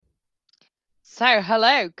So,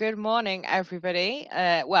 hello, good morning, everybody.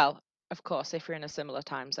 Of course, if you're in a similar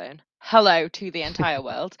time zone, hello to the entire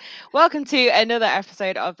world. Welcome to another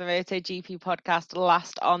episode of the MotoGP podcast,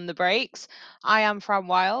 Last on the Brakes. I am Fran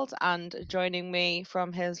Wild, and joining me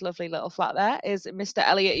from his lovely little flat there is Mr.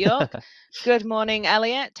 Elliot York. Good morning,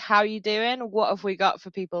 Elliot. How are you doing? What have we got for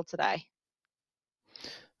people today?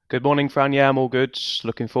 Good morning, Fran. Yeah, I'm all good.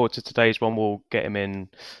 Looking forward to today's one. We'll get him in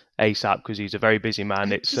ASAP because he's a very busy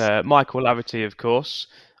man. It's Michael Laverty, of course,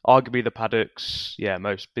 arguably the paddock's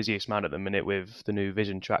most busiest man at the minute with the new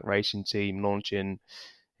Vision Track Racing team launching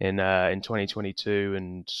in 2022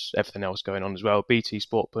 and everything else going on as well. BT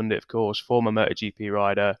Sport pundit, of course, former MotoGP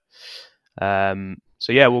rider.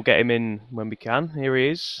 So yeah, we'll get him in when we can. Here he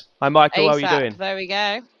is. Hi, Michael. How are you ASAP, doing? there we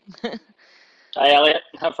go. Hi Elliot,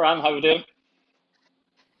 hi Fran, how we doing?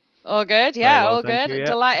 All good, Very yeah, well, all thank you. good. Yeah.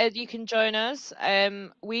 Delighted you can join us.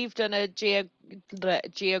 We've done a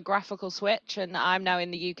geographical switch, and I'm now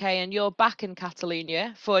in the UK, and you're back in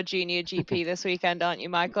Catalonia for Junior GP this weekend, aren't you,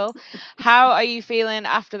 Michael? How are you feeling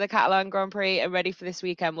after the Catalan Grand Prix and ready for this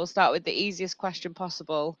weekend? We'll start with the easiest question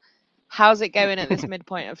possible. How's it going at this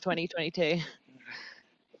midpoint of 2022?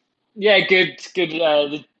 Yeah, good.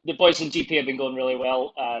 The boys in GP have been going really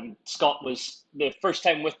well. Scott was the first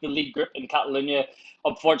time with the lead group in Catalonia.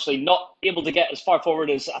 Unfortunately, not able to get as far forward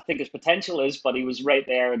as I think his potential is, but he was right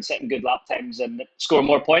there and setting good lap times and scoring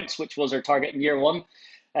more points, which was our target in year one.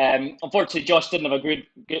 Unfortunately, Josh didn't have a great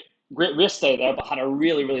race day there, but had a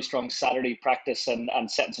really strong Saturday practice and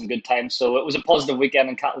setting some good times. So it was a positive weekend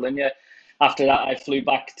in Catalonia. After that, I flew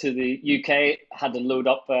back to the UK, had to load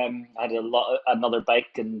up, had another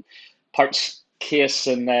bike and parts case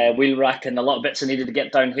and wheel rack and a lot of bits I needed to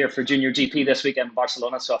get down here for Junior GP this weekend in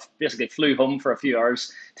Barcelona. So I basically flew home for a few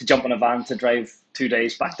hours to jump in a van to drive 2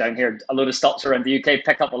 days back down here. A load of stops around the UK,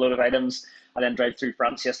 pick up a load of items, and then drive through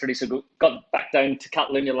France yesterday. So got back down to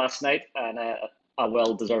Catalonia last night and a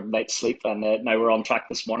well-deserved night's sleep. And now we're on track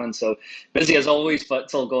this morning. So busy as always, but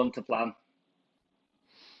it's all going to plan.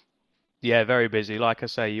 Yeah, very busy. Like I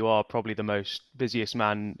say, you are probably the most busiest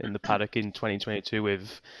man in the paddock in 2022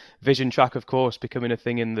 with Vision Track, of course, becoming a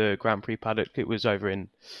thing in the Grand Prix paddock. It was over in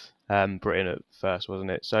Britain at first,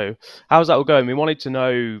 wasn't it? So how's that all going? We wanted to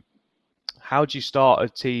know, how do you start a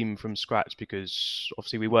team from scratch? Because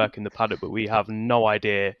obviously we work in the paddock, but we have no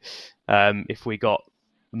idea if we got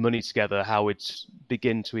money together, how we'd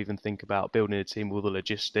begin to even think about building a team with all the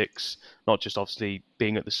logistics, not just obviously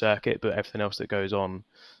being at the circuit, but everything else that goes on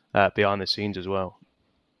behind the scenes as well.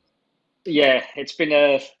 Yeah, it's been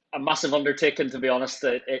a massive undertaking, to be honest.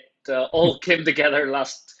 It all came together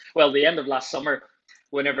the end of last summer,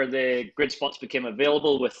 whenever the grid spots became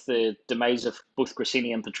available with the demise of both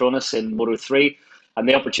Grassini and Petronas in Moto 3. And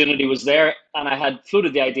the opportunity was there. And I had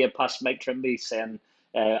floated the idea past Mike Trimby saying,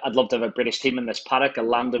 I'd love to have a British team in this paddock, a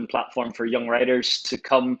landing platform for young riders to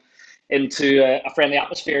come into a friendly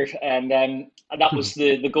atmosphere. And that was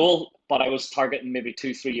the goal. But I was targeting maybe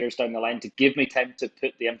 2-3 years down the line to give me time to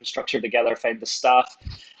put the infrastructure together, find the staff,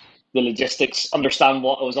 the logistics, understand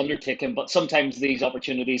what I was undertaking. But sometimes these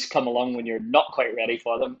opportunities come along when you're not quite ready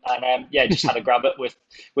for them. And yeah, just had to grab it with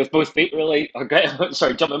both feet, really. Or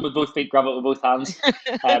sorry, jump in with both feet, grab it with both hands.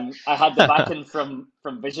 I had the backing from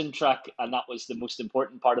Vision Track, and that was the most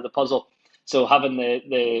important part of the puzzle. So having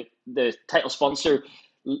the title sponsor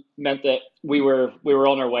meant that we were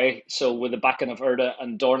on our way. So with the backing of Erda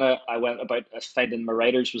and Dorna, I went about finding my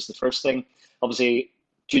riders was the first thing. Obviously,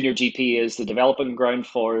 Junior GP is the developing ground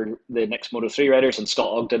for the next Moto 3 riders, and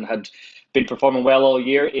Scott Ogden had been performing well all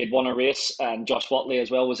year. He had won a race, and Josh Watley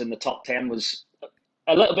as well was in the top 10, was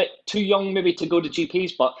a little bit too young maybe to go to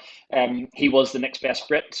GPs, but he was the next best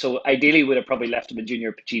Brit. So ideally would have probably left him in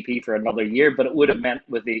Junior GP for another year, but it would have meant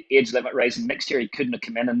with the age limit rising next year, he couldn't have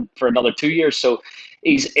come in for another 2 years. So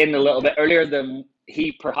he's in a little bit earlier than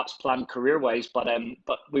he perhaps planned career-wise, but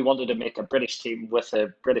we wanted to make a British team with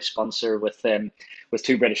a British sponsor with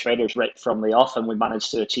two British riders right from the off, and we managed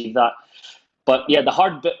to achieve that. But yeah, the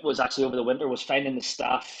hard bit was actually over the winter was finding the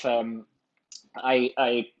staff.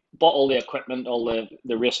 I bought all the equipment, all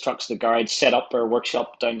the race trucks, the garage, set up our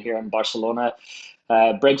workshop down here in Barcelona.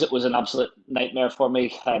 Brexit was an absolute nightmare for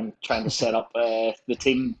me. Trying to set up the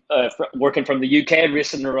team, working from the UK,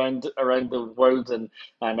 racing around the world, and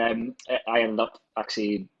I ended up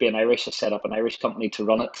actually being Irish. I set up an Irish company to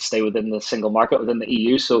run it to stay within the single market within the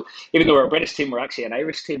EU. So even though we're a British team, we're actually an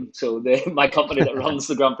Irish team. So my company that runs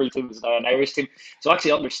the Grand Prix team is now an Irish team. So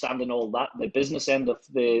actually understanding all that, the business end of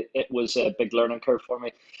it was a big learning curve for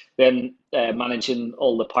me. Then managing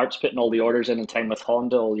all the parts, putting all the orders in time with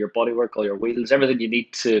Honda, all your bodywork, all your wheels, everything you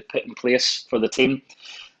need to put in place for the team.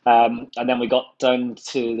 And then we got down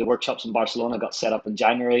to the workshops in Barcelona, got set up in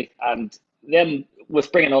January. And then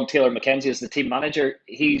with bringing on Taylor McKenzie as the team manager,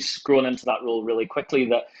 he's grown into that role really quickly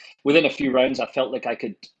that within a few rounds, I felt like I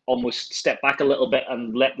could almost step back a little bit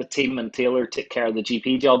and let the team and Taylor take care of the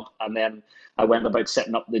GP job. And then I went about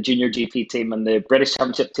setting up the junior GP team and the British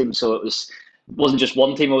Championship team. So wasn't just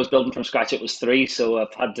one team I was building from scratch, it was three. So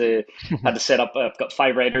I've had to set up, I've got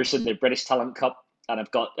 5 riders in the British Talent Cup, and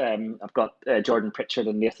I've got Jordan Pritchard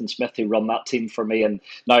and Nathan Smith who run that team for me, and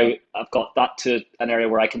now I've got that to an area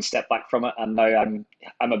where I can step back from it, and now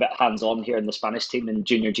I'm a bit hands on here in the Spanish team in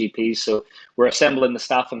junior GPs. So we're assembling the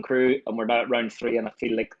staff and crew, and we're now at round 3, and I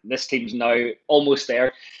feel like this team's now almost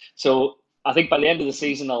there. So I think by the end of the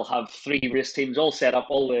season, I'll have 3 race teams all set up,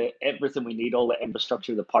 everything we need, all the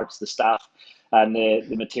infrastructure, the parts, the staff, and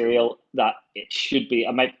the material that it should be.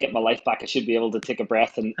 I might get my life back. I should be able to take a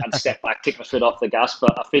breath and step back, take my foot off the gas.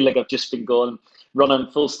 But I feel like I've just been running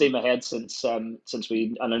full steam ahead since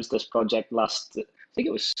we announced this project last, I think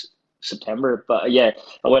it was September. But yeah,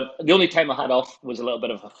 the only time I had off was a little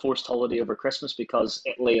bit of a forced holiday over Christmas because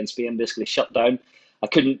Italy and Spain basically shut down. I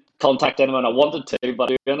couldn't contact anyone I wanted to, but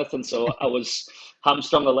do anything. So I was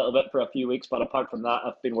hamstrung a little bit for a few weeks. But apart from that,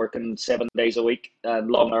 I've been working 7 days a week and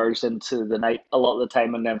long hours into the night a lot of the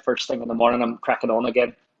time. And then first thing in the morning, I'm cracking on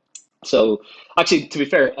again. So actually, to be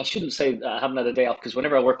fair, I shouldn't say that I haven't had a day off because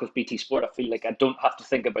whenever I work with BT Sport, I feel like I don't have to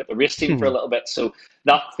think about the race team for a little bit. So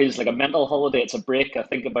that feels like a mental holiday. It's a break. I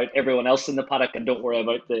think about everyone else in the paddock and don't worry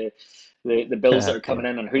about the bills that are coming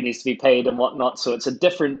in and who needs to be paid and whatnot. So it's a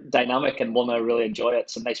different dynamic and one I really enjoy.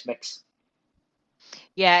 It's a nice mix.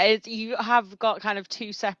 Yeah, you have got kind of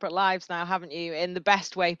 2 separate lives now, haven't you, in the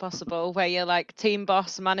best way possible, where you're like team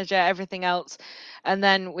boss, manager, everything else. And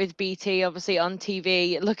then with BT, obviously on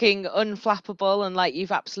TV, looking unflappable and like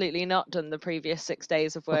you've absolutely not done the previous 6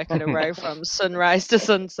 days of work in a row from sunrise to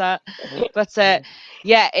sunset. But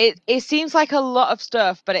yeah, it seems like a lot of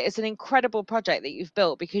stuff, but it's an incredible project that you've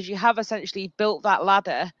built because you have essentially built that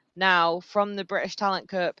ladder now from the British Talent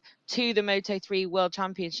Cup to the Moto3 World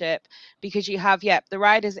Championship, because you have the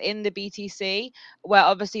riders in the BTC, where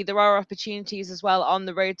obviously there are opportunities as well on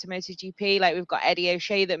the road to MotoGP. Like we've got Eddie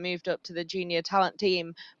O'Shea that moved up to the junior talent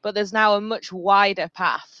team, but there's now a much wider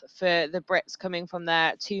path for the Brits coming from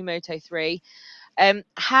there to Moto3.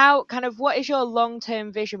 What is your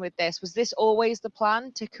long-term vision with this? Was this always the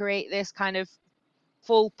plan to create this kind of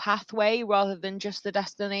full pathway rather than just the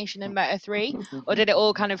destination in Moto3, or did it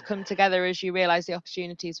all kind of come together as you realized the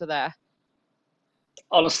opportunities were there?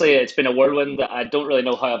 Honestly, it's been a whirlwind. I don't really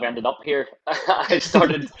know how I've ended up here. I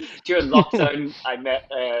started during lockdown.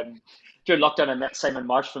 During lockdown. I met Simon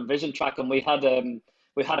Marsh from Vision Track, and we had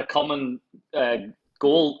a common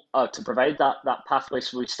goal to provide that pathway.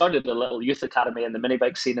 So we started a little youth academy in the mini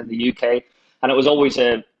bike scene in the UK, and it was always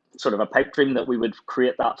a sort of a pipe dream that we would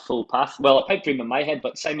create that full path. Well, a pipe dream in my head,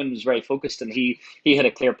 but Simon was very focused, and he had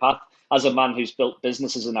a clear path as a man who's built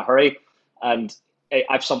businesses in a hurry, and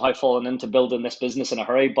I've somehow fallen into building this business in a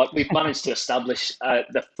hurry, but we've managed to establish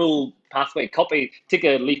the full pathway. Take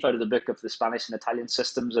a leaf out of the book of the Spanish and Italian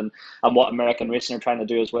systems and what American racing are trying to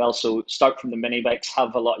do as well. So start from the mini bikes,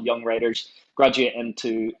 have a lot of young riders, graduate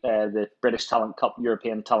into the British Talent Cup,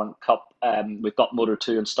 European Talent Cup. We've got Moto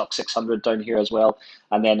 2 and Stock 600 down here as well,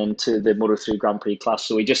 and then into the Moto 3 Grand Prix class.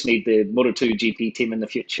 So we just need the Moto 2 GP team in the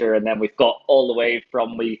future, and then we've got all the way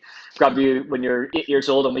from we grab you when you're 8 years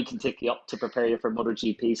old, and we can take you up to prepare you for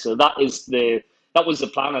MotoGP. So that was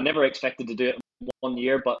the plan. I never expected to do it in 1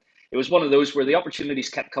 year, but it was one of those where the opportunities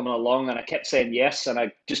kept coming along, and I kept saying yes, and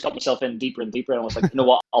I just got myself in deeper and deeper, and I was like, you know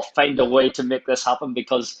what, I'll find a way to make this happen,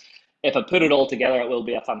 because if I put it all together, it will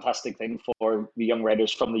be a fantastic thing for the young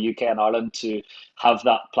riders from the UK and Ireland to have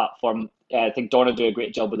that platform. I think Dorna do a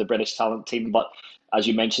great job with the British talent team, but as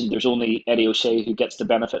you mentioned, there's only Eddie O'Shea who gets to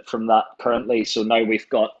benefit from that currently. So now we've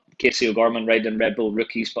got Casey O'Gorman riding Red Bull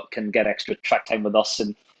rookies, but can get extra track time with us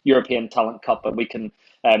in European Talent Cup, and we can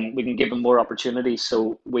give them more opportunities.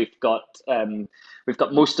 So we've got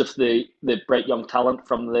most of the bright young talent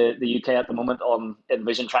from the UK at the moment on in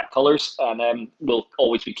Vision Track colours, and we'll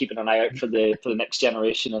always be keeping an eye out for the next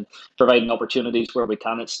generation and providing opportunities where we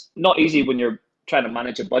can. It's not easy when you're trying to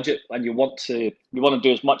manage a budget and you want to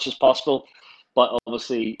do as much as possible, but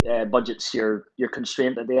obviously budget's your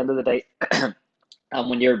constraint at the end of the day. And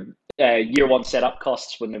when you're year one setup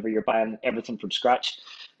costs, whenever you're buying everything from scratch,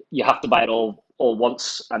 you have to buy it all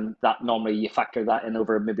once, and that normally you factor that in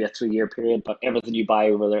over maybe a 3-year period. But everything you buy,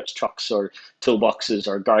 whether it's trucks or toolboxes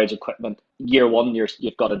or garage equipment, year one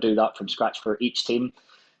you've got to do that from scratch for each team.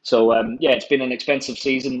 So yeah, it's been an expensive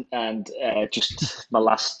season, and just my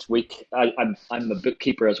last week, I'm a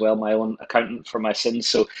bookkeeper as well, my own accountant for my sins.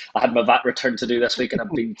 So I had my VAT return to do this week, and I've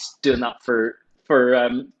been doing that for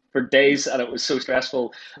days, and it was so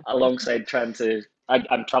stressful. Alongside trying to,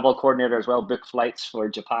 I'm travel coordinator as well, book flights for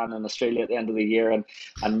Japan and Australia at the end of the year,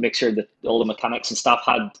 and make sure that all the mechanics and staff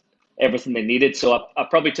had everything they needed. So I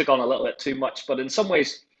probably took on a little bit too much, but in some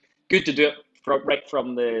ways, good to do it right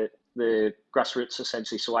from the grassroots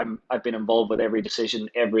essentially. So I've been involved with every decision,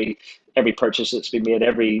 every purchase that's been made,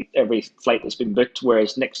 every flight that's been booked.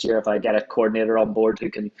 Whereas next year, if I get a coordinator on board who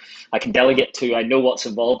I can delegate to, I know what's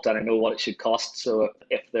involved and I know what it should cost. So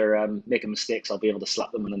if they're making mistakes, I'll be able to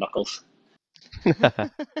slap them in the knuckles.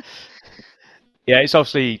 Yeah, it's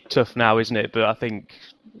obviously tough now, isn't it? But I think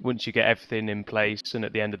once you get everything in place and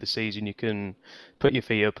at the end of the season you can put your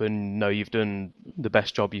feet up and know you've done the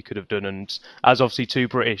best job you could have done. And as obviously two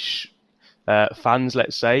British fans,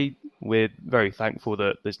 let's say, we're very thankful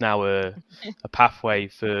that there's now a pathway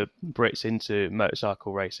for Brits into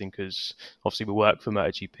motorcycle racing, because obviously we work for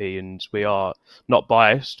MotoGP and we are not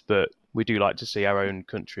biased, but we do like to see our own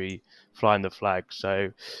country flying the flag.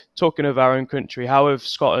 So talking of our own country, how have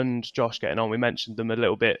Scott and Josh getting on? We mentioned them a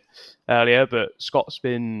little bit earlier, but Scott's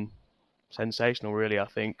been sensational, really, I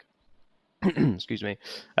think. Excuse me.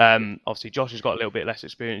 Obviously, Josh has got a little bit less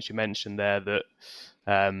experience. You mentioned there that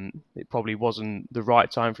it probably wasn't the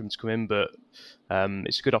right time for him to come in, but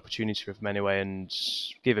it's a good opportunity for him anyway, and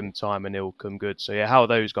give him time and he'll come good. So yeah, how are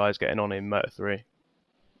those guys getting on in Moto3?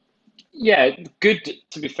 Yeah, good.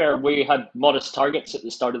 To be fair, we had modest targets at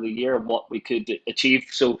the start of the year of what we could achieve.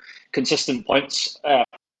 So consistent points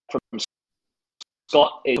from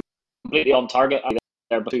Scott is completely on target. I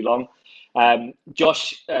there too long.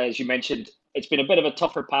 Josh, as you mentioned, it's been a bit of a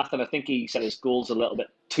tougher path, and I think he set his goals a little bit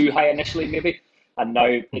too high initially, maybe. And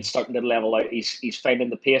now it's starting to level out. He's finding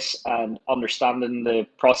the pace and understanding the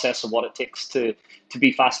process of what it takes to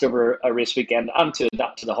be fast over a race weekend and to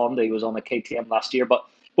adapt to the Honda. He was on a KTM last year, but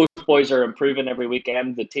both boys are improving every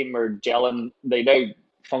weekend. The team are gelling. They now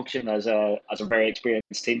function as a very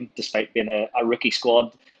experienced team, despite being a rookie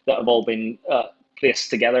squad that have all been placed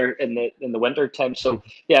together in the winter time. So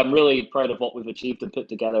yeah, I'm really proud of what we've achieved and put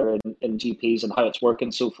together in GPs and how it's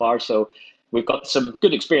working so far. So we've got some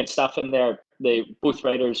good experienced staff in there. Both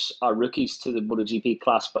riders are rookies to the MotoGP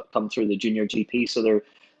class, but come through the junior GP, so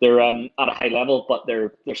they're at a high level, but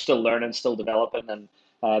they're still learning, still developing.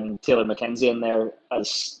 And Taylor McKenzie in there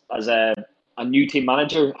as a new team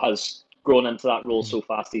manager has grown into that role so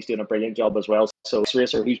fast. He's doing a brilliant job as well. So this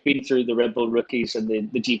racer who's been through the Red Bull rookies and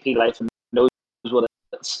the GP life and knows what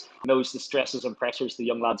it's, knows the stresses and pressures the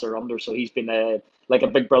young lads are under. So he's been like a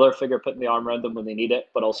big brother figure, putting the arm around them when they need it,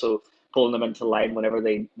 but also pulling them into line whenever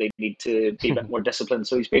they need to be a bit more disciplined.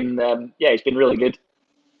 So he's been he's been really good.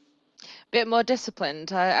 Bit more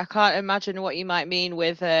disciplined. I can't imagine what you might mean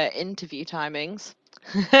with interview timings.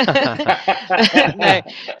 No,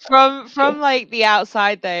 from like the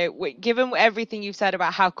outside though, given everything you've said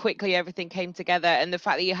about how quickly everything came together and the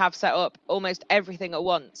fact that you have set up almost everything at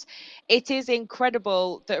once, it is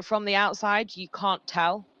incredible that from the outside you can't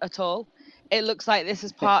tell at all. It looks like this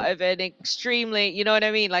is part of an extremely, you know what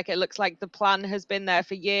I mean? Like it looks like the plan has been there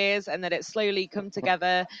for years and that it's slowly come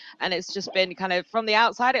together, and it's just been kind of, from the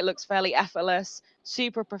outside it looks fairly effortless,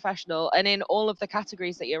 super professional, and in all of the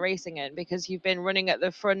categories that you're racing in, because you've been running at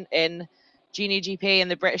the front in Junior GP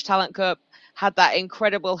and the British Talent Cup, had that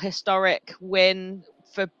incredible historic win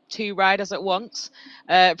for two riders at once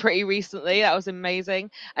pretty recently. That was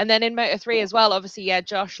amazing. And then in Moto3 as well, obviously, yeah,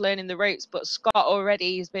 Josh learning the ropes, but Scott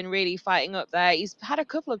already has been really fighting up there. He's had a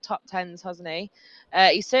couple of top 10s, hasn't he?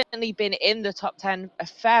 He's certainly been in the top 10 a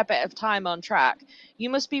fair bit of time on track. You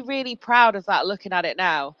must be really proud of that looking at it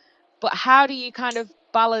now. But how do you kind of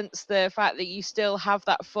balance the fact that you still have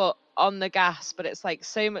that foot on the gas, but it's like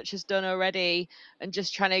so much is done already, and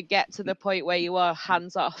just trying to get to the point where you are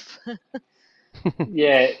hands off?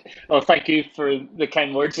 Yeah, well, thank you for the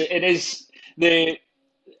kind words. It is the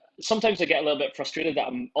sometimes I get a little bit frustrated that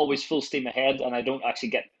I'm always full steam ahead and I don't actually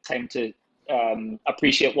get time to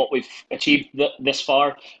appreciate what we've achieved this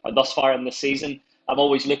far or thus far in this season. I'm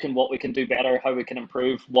always looking what we can do better, how we can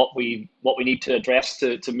improve, what we need to address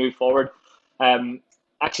to move forward.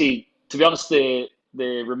 Actually, to be honest, the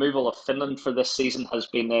removal of Finland for this season has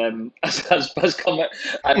been has come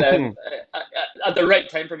at the right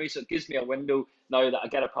time for me. So it gives me a window now that I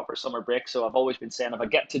get a proper summer break. So I've always been saying if I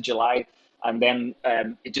get to July, and then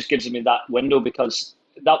it just gives me that window, because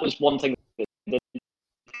that was one thing that did,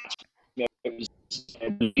 it was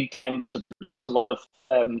a lot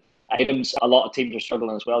of items. A lot of teams are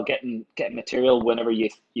struggling as well, getting material whenever you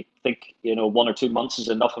think 1 or 2 months is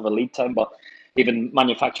enough of a lead time. But even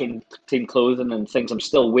manufacturing team clothing and things, I'm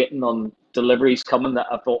still waiting on deliveries coming that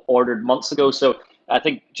I've ordered months ago. So I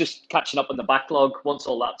think just catching up on the backlog. Once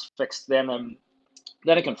all that's fixed, then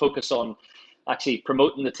I can focus on actually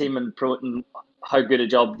promoting the team and promoting how good a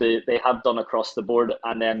job they have done across the board,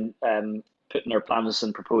 and then putting their plans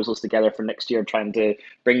and proposals together for next year, trying to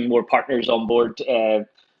bring more partners on board,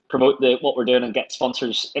 promote what we're doing and get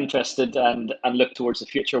sponsors interested, and look towards the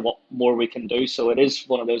future, what more we can do. So it is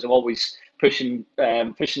one of those, I'm always pushing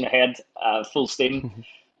ahead, full steam.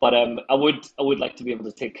 But I would like to be able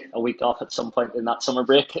to take a week off at some point in that summer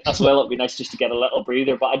break as well. It'd be nice just to get a little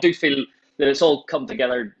breather. But I do feel that it's all come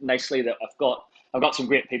together nicely. That I've got some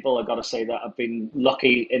great people. I've got to say that I've been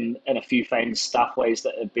lucky in a few things, staff wise,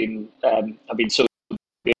 that have been so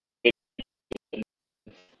good,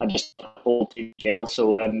 and just the whole team.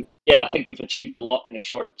 So yeah, I think we've achieved a lot in a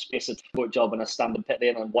short space of support job and a standing pit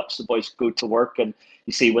lane, and watch the boys go to work. And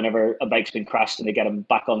you see whenever a bike's been crashed and they get them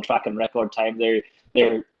back on track in record time,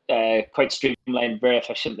 they're quite streamlined, very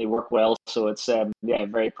efficient. They work well. So it's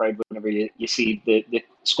very proud whenever you see the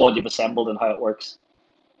squad you've assembled and how it works.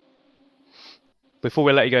 Before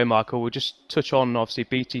we let you go, Michael, we'll just touch on obviously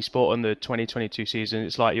BT Sport and the 2022 season.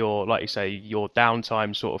 It's like your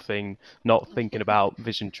downtime sort of thing, not thinking about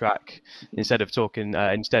Vision Track instead talking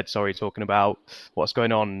about what's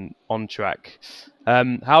going on track.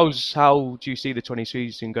 How do you see the 20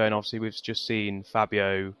 season going? Obviously, we've just seen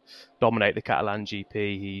Fabio dominate the Catalan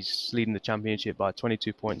GP. He's leading the championship by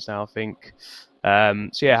 22 points now, I think.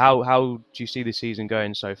 So yeah, how do you see the season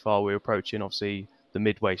going so far? We're approaching obviously the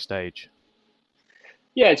midway stage.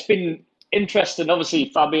 Yeah, it's been interesting.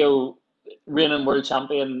 Obviously, Fabio, reigning world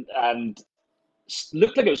champion, and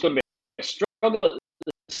looked like it was going to be a struggle at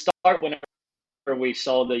the start whenever we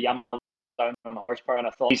saw the Yamaha down on horsepower, and I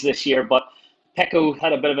thought he's this year. But Pecco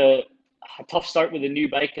had a bit of a tough start with a new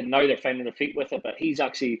bike, and now they're finding their feet with it. But he's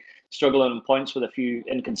actually struggling in points with a few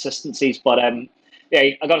inconsistencies. But yeah,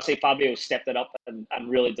 I got to say Fabio stepped it up and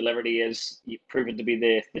really delivered. He is proven to be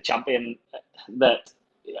the champion that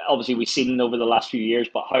obviously we've seen over the last few years,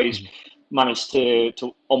 but how he's managed to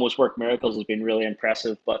almost work miracles has been really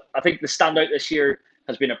impressive. But I think the standout this year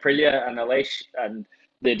has been Aprilia and Aleix, and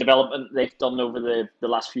the development they've done over the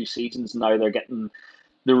last few seasons. Now they're getting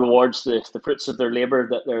the rewards, the fruits of their labour,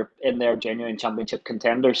 that they're in their genuine championship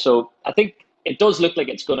contenders. So I think it does look like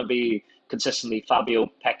it's going to be consistently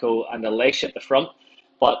Fabio, Pecco and Aleix at the front.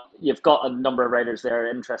 But you've got a number of riders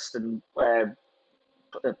there interested in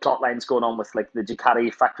plot lines going on with like the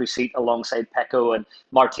Ducati factory seat alongside Pecco, and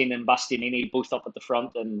Martin and Bastianini both up at the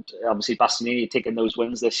front, and obviously Bastianini taking those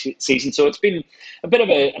wins this season. So it's been a bit of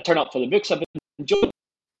a turn up for the books. I've been enjoying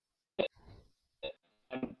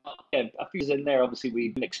it. A few in there, obviously we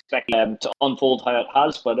didn't expect to unfold how it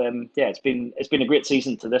has, but yeah, it's been a great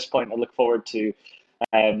season to this point. I look forward to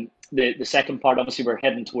the second part. Obviously we're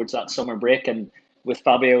heading towards that summer break, and with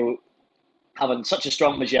Fabio having such a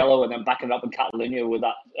strong Mugello and then backing it up in Catalunya with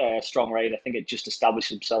that strong ride, I think it just established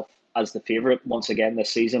himself as the favourite once again this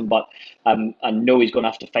season. But I know he's going to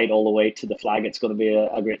have to fight all the way to the flag. It's going to be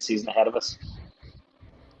a great season ahead of us.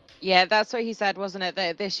 Yeah, that's what he said, wasn't it?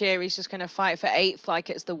 That this year he's just going to fight for 8th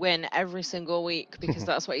like it's the win every single week, because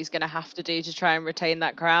that's what he's going to have to do to try and retain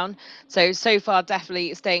that crown. So far,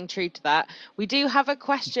 definitely staying true to that. We do have a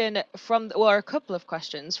question or a couple of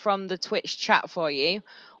questions from the Twitch chat for you.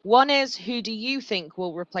 One is, who do you think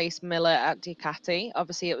will replace Miller at Ducati?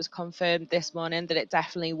 Obviously, it was confirmed this morning that it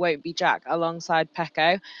definitely won't be Jack alongside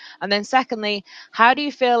Pecco. And then secondly, how do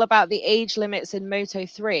you feel about the age limits in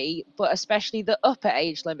Moto3, but especially the upper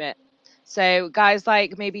age limit? So guys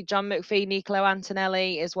like maybe John McPhee, Nicolo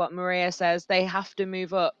Antonelli, is what Maria says, they have to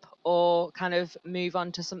move up or kind of move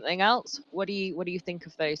on to something else. What do you think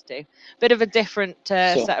of those two? Bit of a different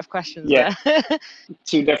set of questions there.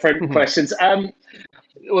 Two different questions.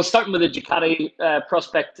 Well, starting with the Ducati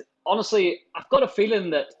prospect, honestly, I've got a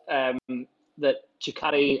feeling that that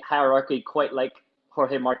Ducati hierarchy quite like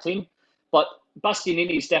Jorge Martin, but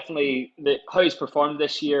Bastianini is definitely how he's performed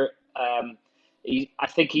this year. I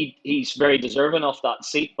think he's very deserving of that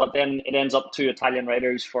seat, but then it ends up to Italian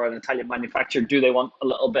riders for an Italian manufacturer. Do they want a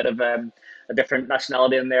little bit of a different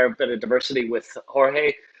nationality in there, a bit of diversity with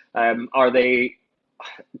Jorge?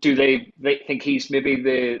 Do they think he's maybe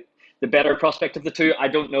the better prospect of the two? I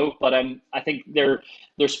don't know, but I think they're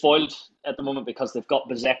spoiled at the moment because they've got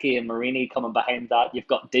Bezzecchi and Marini coming behind that. You've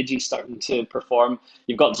got Digi starting to perform.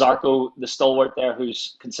 You've got Zarco, the stalwart there,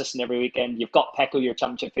 who's consistent every weekend. You've got Pecco, your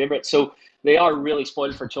championship favourite. So they are really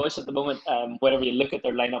spoiled for choice at the moment whenever you look at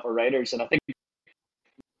their lineup of riders. And I think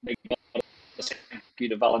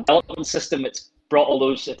development system. It's brought all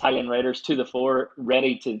those Italian riders to the fore,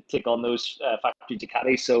 ready to take on those factory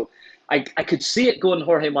Ducatis. So I could see it going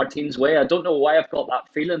Jorge Martin's way. I don't know why I've got that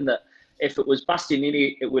feeling that if it was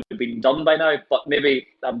Bastianini, it would have been done by now. But maybe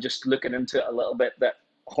I'm just looking into it a little bit, that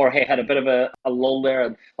Jorge had a bit of a lull there,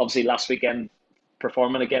 and obviously last weekend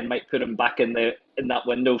performing again might put him back in that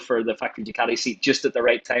window for the factory Ducati seat just at the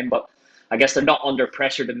right time. But I guess they're not under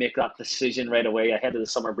pressure to make that decision right away ahead of the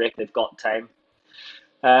summer break. They've got time.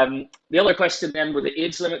 The other question then with the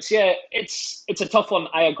age limits, yeah, it's a tough one.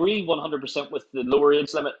 I agree 100% with the lower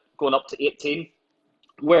age limit going up to 18.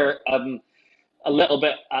 Where a little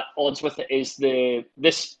bit at odds with it is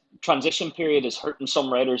this transition period is hurting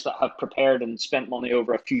some riders that have prepared and spent money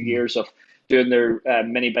over a few years of doing their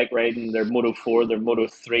mini bike riding, their Moto 4, their Moto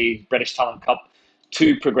 3, British Talent Cup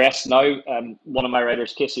to progress now. One of my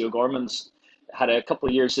riders, Casey O'Gorman's, had a couple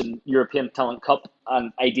of years in European Talent Cup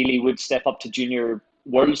and ideally would step up to junior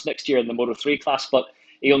worlds next year in the Moto 3 class, but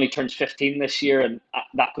he only turns 15 this year and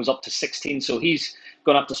that goes up to 16. So he's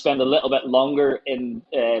going to have to spend a little bit longer in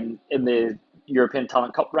the European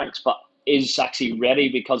Talent Cup ranks, but is actually ready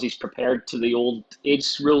because he's prepared to the old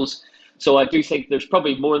age rules. So I do think there's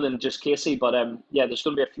probably more than just Casey, but yeah, there's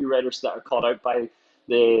going to be a few riders that are caught out by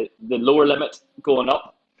the lower limit going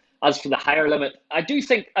up. As for the higher limit, I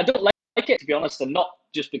don't like it, to be honest, and not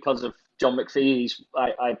just because of John McPhee.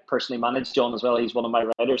 I personally manage John as well. He's one of my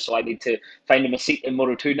riders, so I need to find him a seat in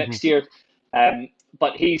Moto 2 next year.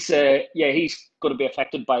 But he's going to be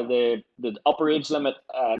affected by the upper age limit,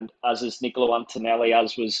 and as is Nicolo Antonelli,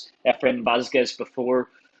 as was Efrain Vazquez before.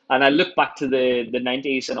 And I look back to the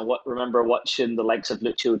 90s, and I remember watching the likes of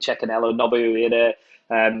Lucio Cecchinello, Nobuo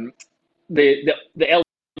Ueda, the elder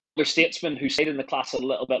statesmen who stayed in the class a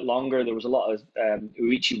little bit longer. There was a lot of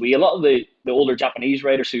Uichi Wee, a lot of the older Japanese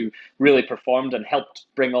riders who really performed and helped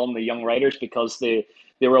bring on the young riders because they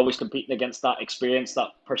were always competing against that experience, that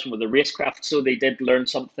person with the racecraft. So they did learn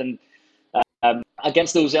something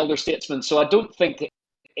against those elder statesmen. So I don't think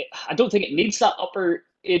it needs that upper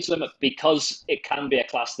age limit because it can be a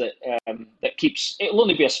class that keeps. It'll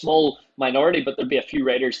only be a small minority, but there'll be a few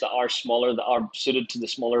riders that are smaller, that are suited to the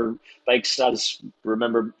smaller bikes. As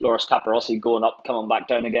remember, Loris Capirossi going up, coming back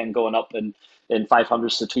down again, going up in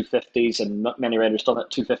 500s to 250s, and not many riders done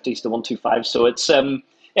it 250s to 125. So it's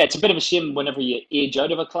it's a bit of a shame whenever you age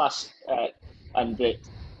out of a class and that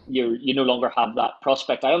you no longer have that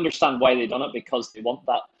prospect. I understand why they've done it, because they want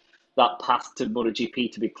that path to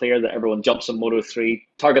MotoGP to be clear, that everyone jumps on Moto 3,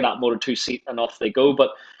 target that Moto 2 seat, and off they go.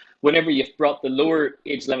 But whenever you've brought the lower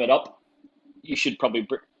age limit up, you should probably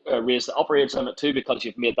raise the upper age limit too, because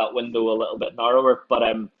you've made that window a little bit narrower. But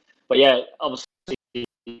yeah, obviously,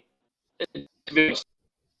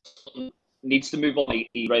 needs to move on.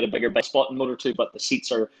 He ride a bigger bike spot in Moto 2, but the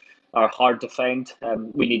seats are hard to find.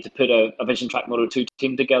 We need to put a Vision Track Moto 2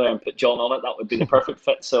 team together and put John on it. That would be the perfect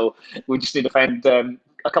fit. So we just need to find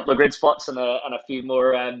a couple of grid spots and a few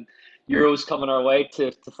more euros coming our way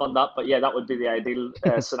to fund that. But yeah, that would be the ideal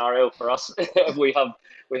scenario for us if we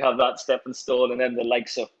have that stepping stone. And then the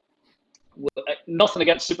likes of, nothing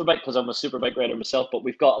against Superbike, because I'm a Superbike rider myself, but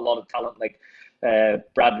we've got a lot of talent like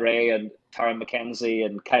Brad Ray and Taron McKenzie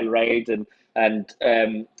and Kyle Ride and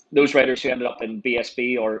those riders who ended up in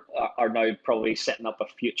BSB or are now probably setting up a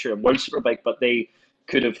future in World Superbike, but they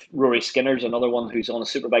could have. Rory Skinner's another one who's on a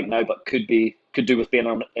Superbike now, but could do with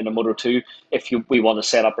being in a Moto 2 if we want to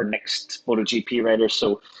set up our next MotoGP riders.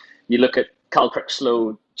 So you look at Cal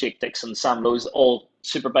Crutchlow, Jake Dixon, Sam Lowe's, all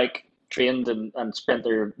Superbike trained and spent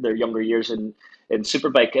their younger years in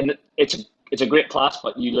Superbike, and it's a great class.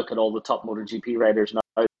 But you look at all the top MotoGP riders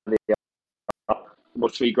now, they are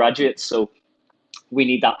Moto 3 graduates. So we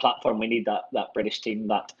need that platform. We need that British team,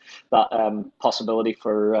 that possibility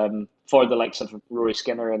for the likes of Rory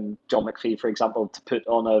Skinner and John McPhee, for example, to put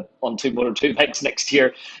on two Moto 2 bikes next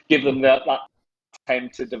year. Give them that time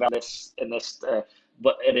to develop this in this.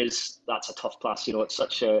 But that's a tough class. You know, it's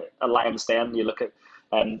such a lion's den. You look at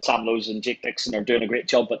Sam Lowe's and Jake Dixon are doing a great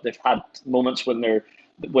job, but they've had moments when they've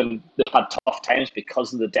had tough times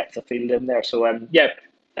because of the depth of field in there. So I'm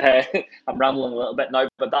rambling a little bit now,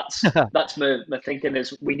 but that's my thinking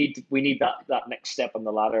is we need that next step on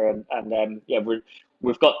the ladder, and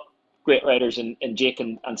we've got great riders in Jake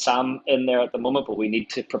and Sam in there at the moment, but we need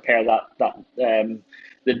to prepare the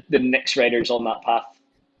next riders on that path.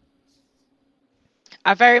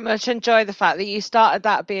 I very much enjoy the fact that you started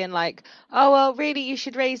that being like, oh, well, really, you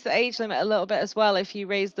should raise the age limit a little bit as well if you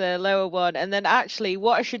raise the lower one. And then actually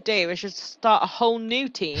what I should do is just start a whole new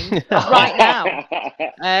team right now.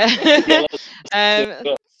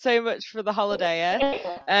 So much for the holiday,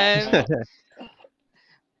 yeah?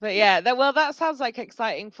 But yeah, that sounds like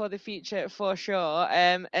exciting for the future for sure.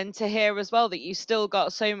 And to hear as well that you still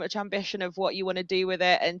got so much ambition of what you want to do with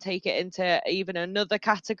it and take it into even another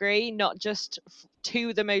category, not just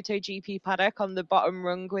to the MotoGP paddock on the bottom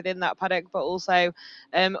rung within that paddock, but also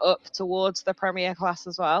up towards the Premier class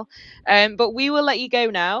as well. But we will let you go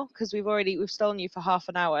now because we've stolen you for half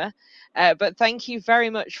an hour. But thank you very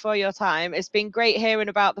much for your time. It's been great hearing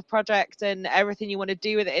about the project and everything you want to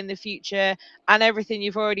do with it in the future and everything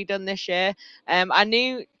you've already done this year. I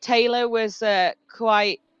knew Taylor was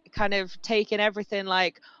quite kind of taking everything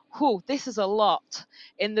like, whew, this is a lot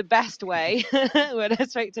in the best way when I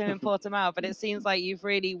spoke to him in Portimao, but it seems like you've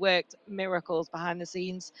really worked miracles behind the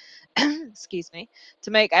scenes, excuse me,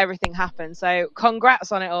 to make everything happen. So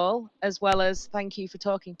congrats on it all, as well as thank you for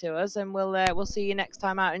talking to us, and we'll see you next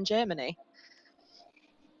time out in Germany.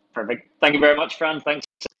 Perfect. Thank you very much, Fran. Thanks.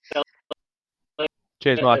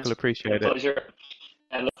 Cheers, Michael. It's Appreciate a it. pleasure.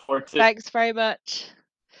 I look forward to. Thanks very much.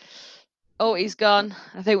 Oh, he's gone.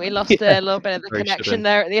 I think we lost a little bit of the Very connection sudden.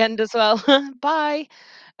 there at the end as well. Bye.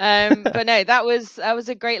 But no, that was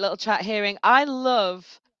a great little chat hearing. I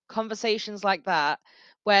love conversations like that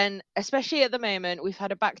when, especially at the moment, we've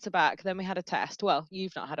had a back to back, then we had a test. Well,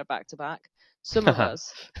 you've not had a back to back. Some of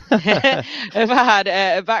us have had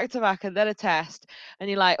a back to back and then a test, and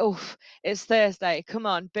you're like, oh, it's Thursday. Come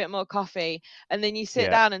on, bit more coffee. And then you sit Yeah.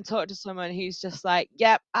 down and talk to someone who's just like,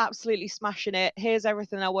 yep, absolutely smashing it. Here's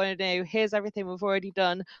everything I want to do. Here's everything we've already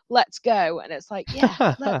done. Let's go. And it's like,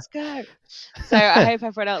 yeah, let's go. So I hope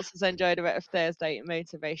everyone else has enjoyed a bit of Thursday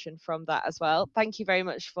motivation from that as well. Thank you very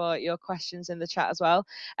much for your questions in the chat as well.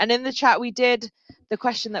 And in the chat, we did the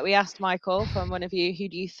question that we asked Michael from one of you, who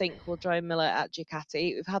do you think will join Miller at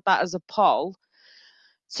Ducati? We've had that as a poll.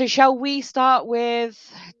 So shall we start with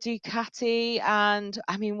Ducati? And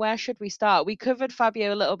I mean, where should we start? We covered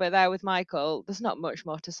Fabio a little bit there with Michael. There's not much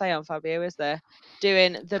more to say on Fabio, is there?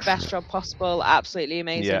 Doing the best job possible, absolutely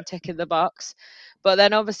amazing, Yeah. tick in the box. But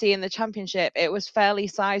then obviously in the championship, it was fairly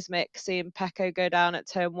seismic seeing Pecco go down at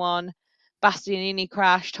turn one. Bastianini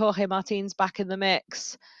crashed, Jorge Martin's back in the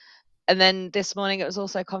mix. And then this morning it was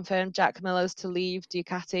also confirmed Jack Miller's to leave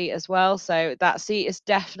Ducati as well. So that seat is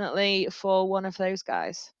definitely for one of those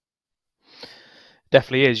guys.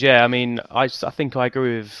 Definitely is, yeah. I mean, I think I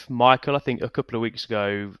agree with Michael. I think a couple of weeks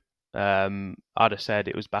ago, I'd have said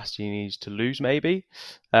it was Bastianini's to lose, maybe.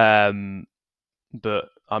 But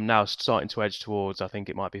I'm now starting to edge towards, I think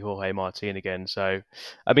it might be Jorge Martin again. So,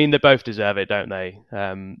 I mean, they both deserve it, don't they?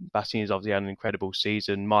 Bastianini's obviously had an incredible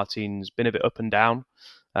season. Martin's been a bit up and down,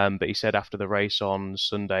 but he said after the race on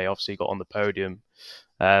Sunday, obviously got on the podium,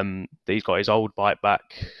 that he's got his old bike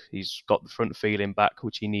back. He's got the front feeling back,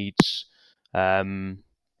 which he needs to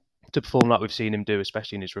perform like we've seen him do,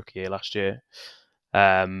 especially in his rookie year last year.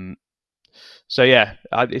 So yeah,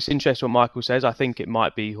 it's interesting what Michael says. I think it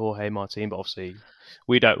might be Jorge Martin, but obviously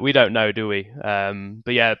we don't know, do we?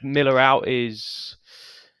 But yeah, Miller out is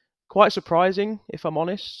quite surprising, if I'm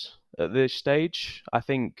honest, at this stage. I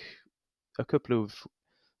think a couple of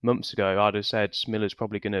months ago I'd have said Miller's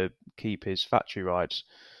probably going to keep his factory rides,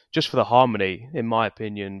 just for the harmony, in my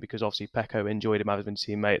opinion, because obviously Pecco enjoyed him as a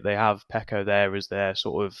teammate. They have Pecco there as their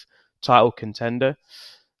sort of title contender.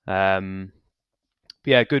 But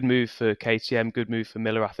yeah, good move for KTM, good move for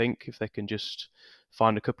Miller, I think, if they can just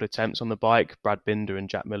find a couple of attempts on the bike. Brad Binder and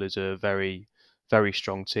Jack Miller's a very, very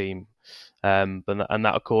strong team. And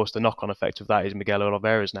that, of course, the knock-on effect of that is Miguel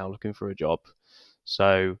Oliveira's now looking for a job.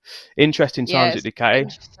 So, interesting times at Ducati.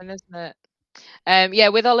 Interesting, isn't it? Yeah,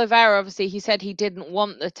 with Oliveira, obviously, he said he didn't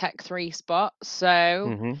want the Tech 3 spot.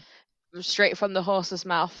 So, straight from the horse's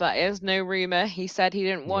mouth, that is, no rumour. He said he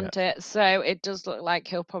didn't want it. So, it does look like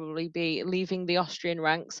he'll probably be leaving the Austrian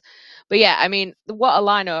ranks. But yeah, I mean, what a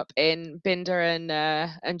lineup in Binder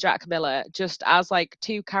and Jack Miller, just as like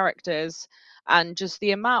two characters. And just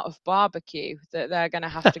the amount of barbecue that they're going to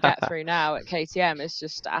have to get through now at KTM is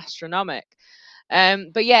just astronomical.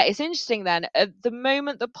 But yeah, it's interesting then. At the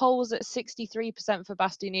moment, the poll was at 63% for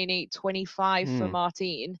Bastianini, 25 for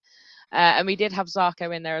Martin. And we did have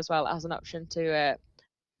Zarco in there as well as an option to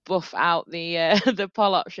buff out the the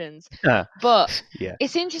poll options. But yeah,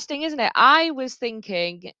 it's interesting, isn't it? I was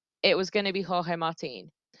thinking it was going to be Jorge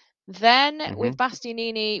Martin. Then with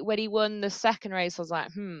Bastianini, when he won the second race, I was like,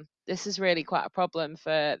 this is really quite a problem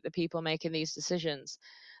for the people making these decisions.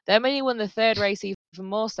 Then when he won the third race, even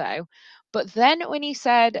more so. But then when he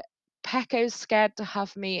said, Pecco's scared to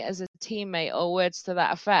have me as a teammate, or words to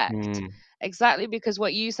that effect, exactly because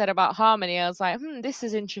what you said about harmony, I was like, this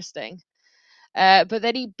is interesting. But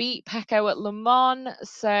then he beat Pecco at Le Mans,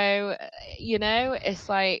 so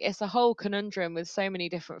it's a whole conundrum with so many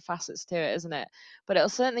different facets to it, isn't it? But it'll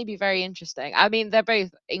certainly be very interesting. I mean, they're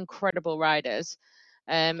both incredible riders,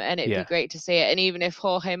 and it'd be Yeah. great to see it. And even if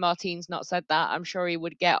Jorge Martin's not said that, I'm sure he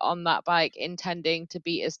would get on that bike intending to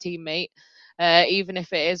beat his teammate, even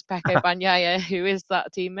if it is Pecco Bagnaia who is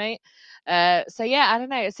that teammate. So yeah, I don't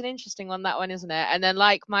know. It's an interesting one, that one, isn't it? And then,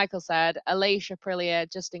 like Michael said, Alicia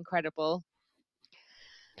Aprilia, just incredible.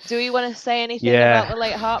 Do we want to say anything about the Yeah.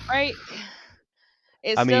 late heartbreak?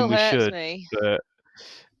 It I mean, still we hurts should, me. but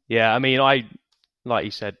yeah, I mean, like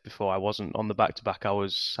you said before, I wasn't on the back-to-back. I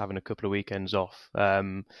was having a couple of weekends off,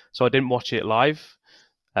 so I didn't watch it live.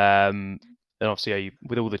 And obviously,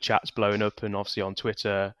 with all the chats blowing up, and obviously on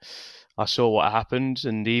Twitter, I saw what happened,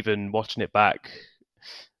 and even watching it back,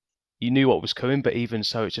 you knew what was coming, but even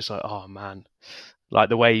so, it's just like, oh man, like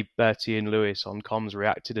the way Bertie and Lewis on comms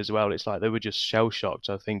reacted as well. It's like they were just shell shocked.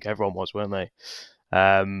 I think everyone was, weren't they?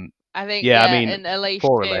 I think, Yeah, I yeah, mean, and Aleix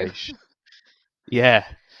poor too. Aleix. Yeah.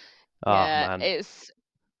 Oh Yeah, man.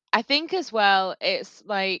 I think as well, it's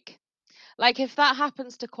like if that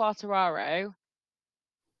happens to Quartararo,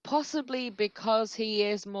 possibly because he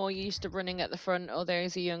is more used to running at the front, although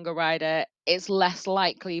he's a younger rider, it's less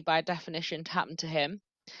likely by definition to happen to him.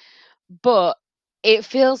 But it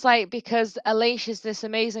feels like, because Aleix is this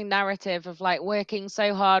amazing narrative of like working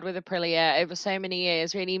so hard with Aprilia over so many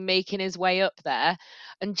years, really making his way up there.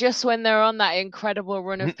 And just when they're on that incredible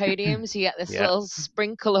run of podiums, you get this Yeah. little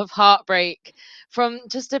sprinkle of heartbreak from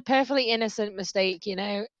just a perfectly innocent mistake,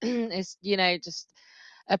 it's, just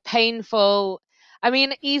a painful. I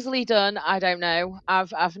mean, easily done. I don't know.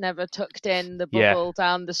 I've never tucked in the Yeah. bubble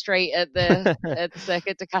down the straight at the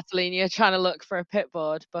Circuit de Catalunya trying to look for a pit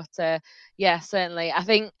board. But yeah, certainly. I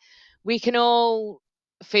think we can all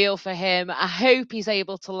feel for him. I hope he's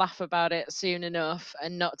able to laugh about it soon enough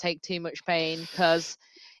and not take too much pain, because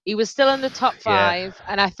he was still in the top Yeah. 5.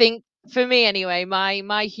 And I think, for me anyway,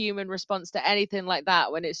 my human response to anything like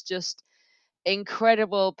that, when it's just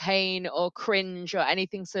incredible pain or cringe or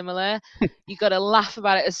anything similar, you got to laugh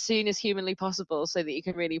about it as soon as humanly possible, so that you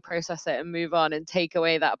can really process it and move on and take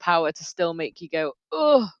away that power to still make you go,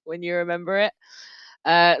 oh, when you remember it.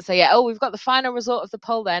 So yeah, we've got the final result of the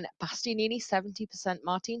poll then. Bastianini 70%,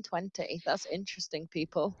 Martin 20. That's interesting,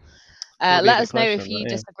 people. Thought it'd be a Let bit us know closer if than that, you yeah.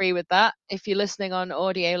 disagree with that. If you're listening on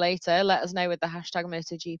audio later, let us know with the hashtag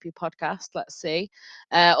MotoGP podcast. Let's see.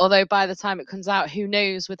 Although by the time it comes out, who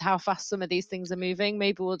knows with how fast some of these things are moving.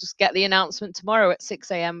 Maybe we'll just get the announcement tomorrow at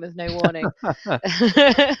 6 a.m. with no warning.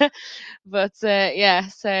 But yeah,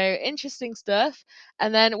 so interesting stuff.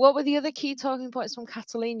 And then, what were the other key talking points from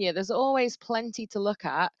Catalonia? There's always plenty to look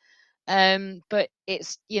at. But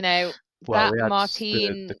it's, Well, that we had the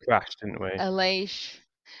Martin crash, didn't we? Aleix.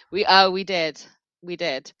 We did. We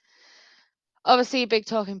did. Obviously, a big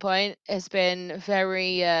talking point has been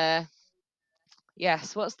very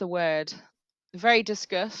yes, what's the word? Very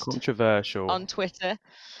discussed Controversial. on Twitter.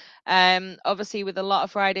 Obviously, with a lot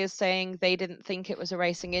of riders saying they didn't think it was a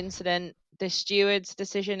racing incident. The steward's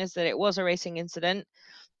decision is that it was a racing incident,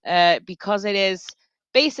 because it is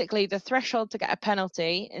basically the threshold to get a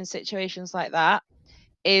penalty in situations like that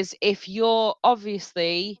is if you're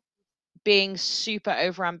obviously being super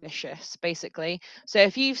over ambitious, basically. So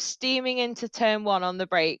if you're steaming into turn 1 on the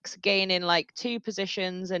brakes, gaining like 2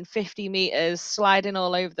 positions and 50 meters, sliding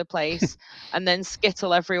all over the place, and then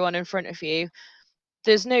skittle everyone in front of you,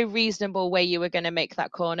 there's no reasonable way you were going to make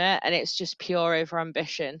that corner, and it's just pure over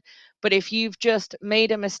ambition. But if you've just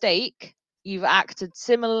made a mistake, you've acted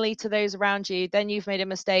similarly to those around you, then you've made a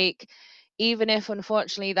mistake. Even if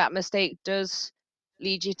unfortunately that mistake does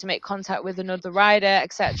lead you to make contact with another rider,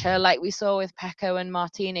 etc., like we saw with Pecco and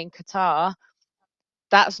Martin in Qatar,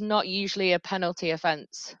 that's not usually a penalty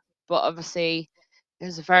offence. But obviously, it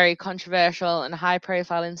was a very controversial and high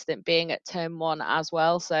profile incident being at turn 1 as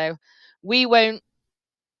well. So we won't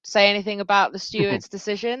say anything about the steward's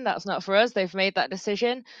decision. That's not for us. They've made that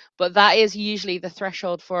decision. But that is usually the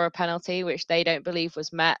threshold for a penalty, which they don't believe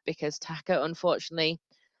was met, because Taka unfortunately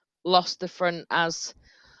lost the front, as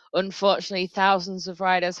unfortunately thousands of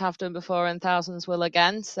riders have done before and thousands will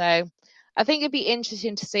again. So I think it'd be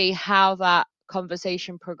interesting to see how that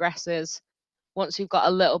conversation progresses once we've got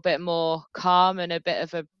a little bit more calm and a bit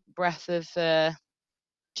of a breath of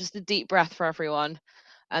just a deep breath for everyone,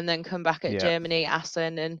 and then come back at Yeah. Germany,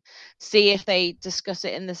 Assen, and see if they discuss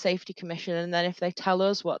it in the safety commission, and then if they tell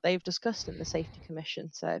us what they've discussed in the safety commission.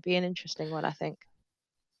 So it'd be an interesting one, I think.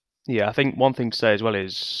 Yeah, I think one thing to say as well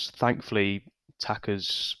is, thankfully,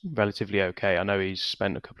 Taka's relatively okay. I know he's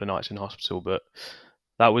spent a couple of nights in hospital, but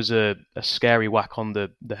that was a scary whack on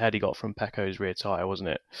the head he got from Pecco's rear tyre, wasn't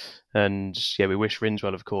it? And yeah, we wish Rins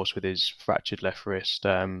well, of course, with his fractured left wrist.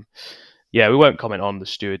 Yeah, we won't comment on the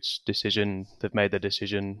steward's decision. They've made their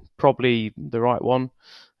decision, probably the right one.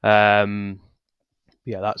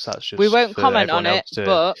 Yeah, that's just we won't for comment everyone on else it,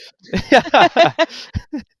 to. but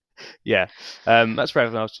Yeah, that's for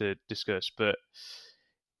everyone else to discuss. But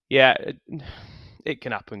yeah, it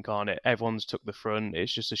can happen, can't it? Everyone's took the front.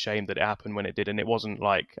 It's just a shame that it happened when it did, and it wasn't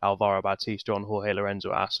like Alvaro Bautista on Jorge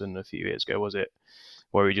Lorenzo at Assen a few years ago, was it?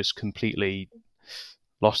 Where he just completely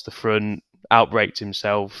lost the front, outbraked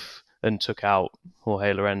himself, and took out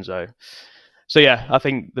Jorge Lorenzo. So yeah, I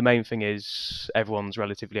think the main thing is everyone's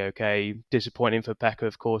relatively okay. Disappointing for Pecco,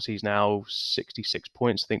 of course. He's now 66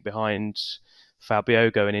 points, I think, behind Fabio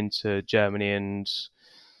going into Germany and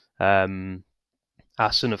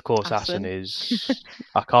Assen. Of course, Assen is.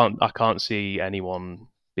 I can't see anyone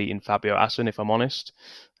beating Fabio Assen, if I'm honest.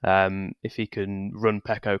 If he can run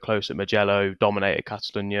Pecco close at Mugello, dominate at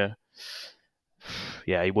Catalunya.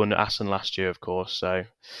 Yeah, he won at Assen last year, of course. So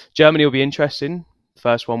Germany will be interesting.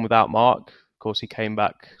 First one without Mark. Of course, he came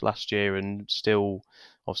back last year and still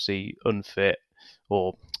obviously unfit,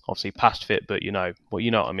 or obviously past fit, but you know what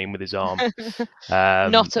I mean with his arm.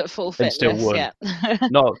 not at full fitness. Still won. Yeah.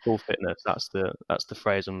 Not at full fitness. That's the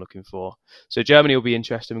phrase I'm looking for. So Germany will be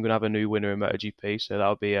interesting. We're going to have a new winner in MotoGP, so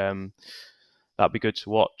that'll be good to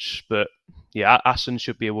watch. But yeah, Assen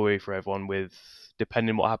should be a worry for everyone. With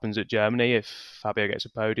depending what happens at Germany, if Fabio gets a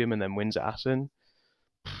podium and then wins at Assen,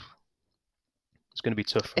 it's going to be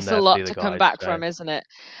tough from it's there a for lot the other to guys, come back so. from, isn't it?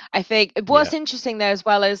 I think what's interesting there as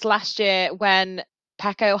well is last year when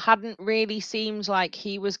Pecco hadn't really seemed like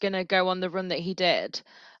he was going to go on the run that he did.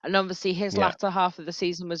 And obviously his latter half of the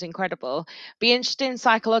season was incredible. Be interesting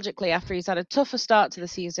psychologically after he's had a tougher start to the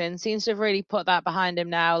season. Seems to have really put that behind him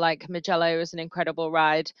now. Like Mugello is an incredible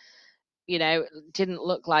ride. You know, didn't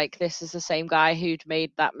look like this is the same guy who'd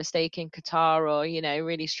made that mistake in Qatar or, you know,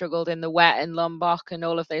 really struggled in the wet in Lombok and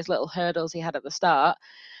all of those little hurdles he had at the start.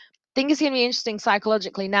 I think it's going to be interesting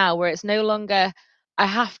psychologically now where it's no longer I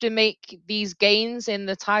have to make these gains in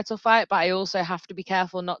the title fight, but I also have to be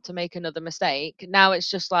careful not to make another mistake. Now it's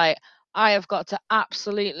just like I have got to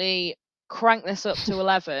absolutely crank this up to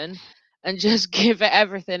 11 and just give it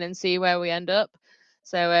everything and see where we end up.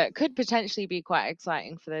 So it could potentially be quite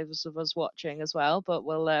exciting for those of us watching as well, but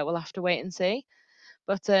we'll have to wait and see.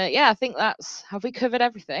 But yeah, I think have we covered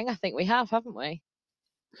everything? I think we have, haven't we?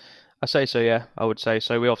 I say so, yeah. I would say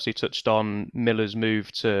so. We obviously touched on Miller's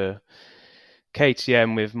move to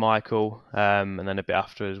KTM with Michael, and then a bit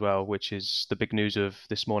after as well, which is the big news of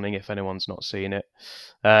this morning. If anyone's not seen it,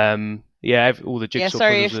 yeah, all the jigsaw. Yeah,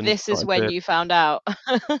 sorry if this is when you found out.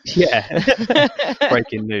 Yeah,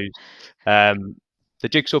 breaking news. The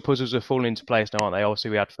jigsaw puzzles are falling into place now, aren't they? Obviously,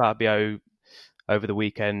 we had Fabio over the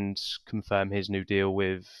weekend confirm his new deal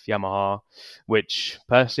with Yamaha, which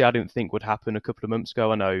personally I didn't think would happen a couple of months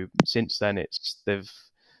ago. I know since then they've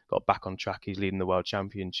got back on track. He's leading the World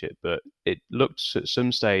Championship, but it looked at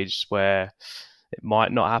some stage where it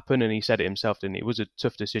might not happen, and he said it himself, didn't he? It was a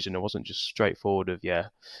tough decision. It wasn't just straightforward of, yeah,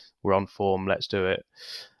 we're on form, let's do it.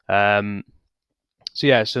 So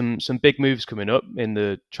yeah, some big moves coming up in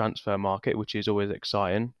the transfer market, which is always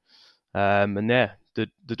exciting. And yeah, the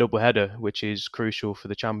double header, which is crucial for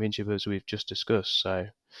the championship as we've just discussed. So,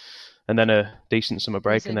 and then a decent summer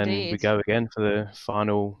break, and then we go again for the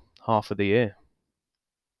final half of the year.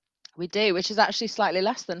 We do, which is actually slightly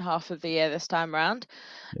less than half of the year this time around.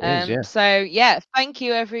 It is, yeah. So yeah, thank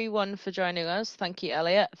you everyone for joining us. Thank you,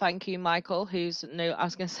 Elliot. Thank you, Michael, who's no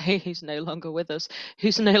longer with us,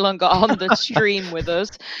 who's no longer on the stream with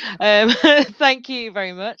us. Thank you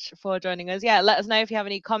very much for joining us. Yeah, let us know if you have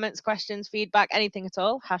any comments, questions, feedback, anything at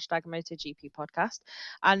all. #MotoGP podcast.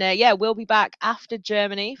 And yeah, we'll be back after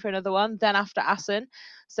Germany for another one, then after Assen.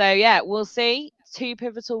 So yeah, we'll see. 2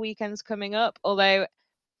 pivotal weekends coming up, although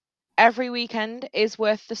every weekend is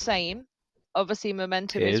worth the same. Obviously,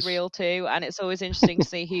 momentum is real too, and it's always interesting to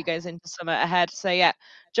see who goes into summer ahead. So yeah,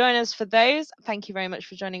 join us for those. Thank you very much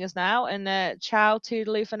for joining us now, and ciao,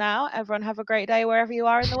 toodaloo for now. Everyone have a great day wherever you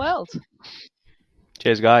are in the world.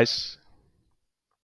 Cheers, guys.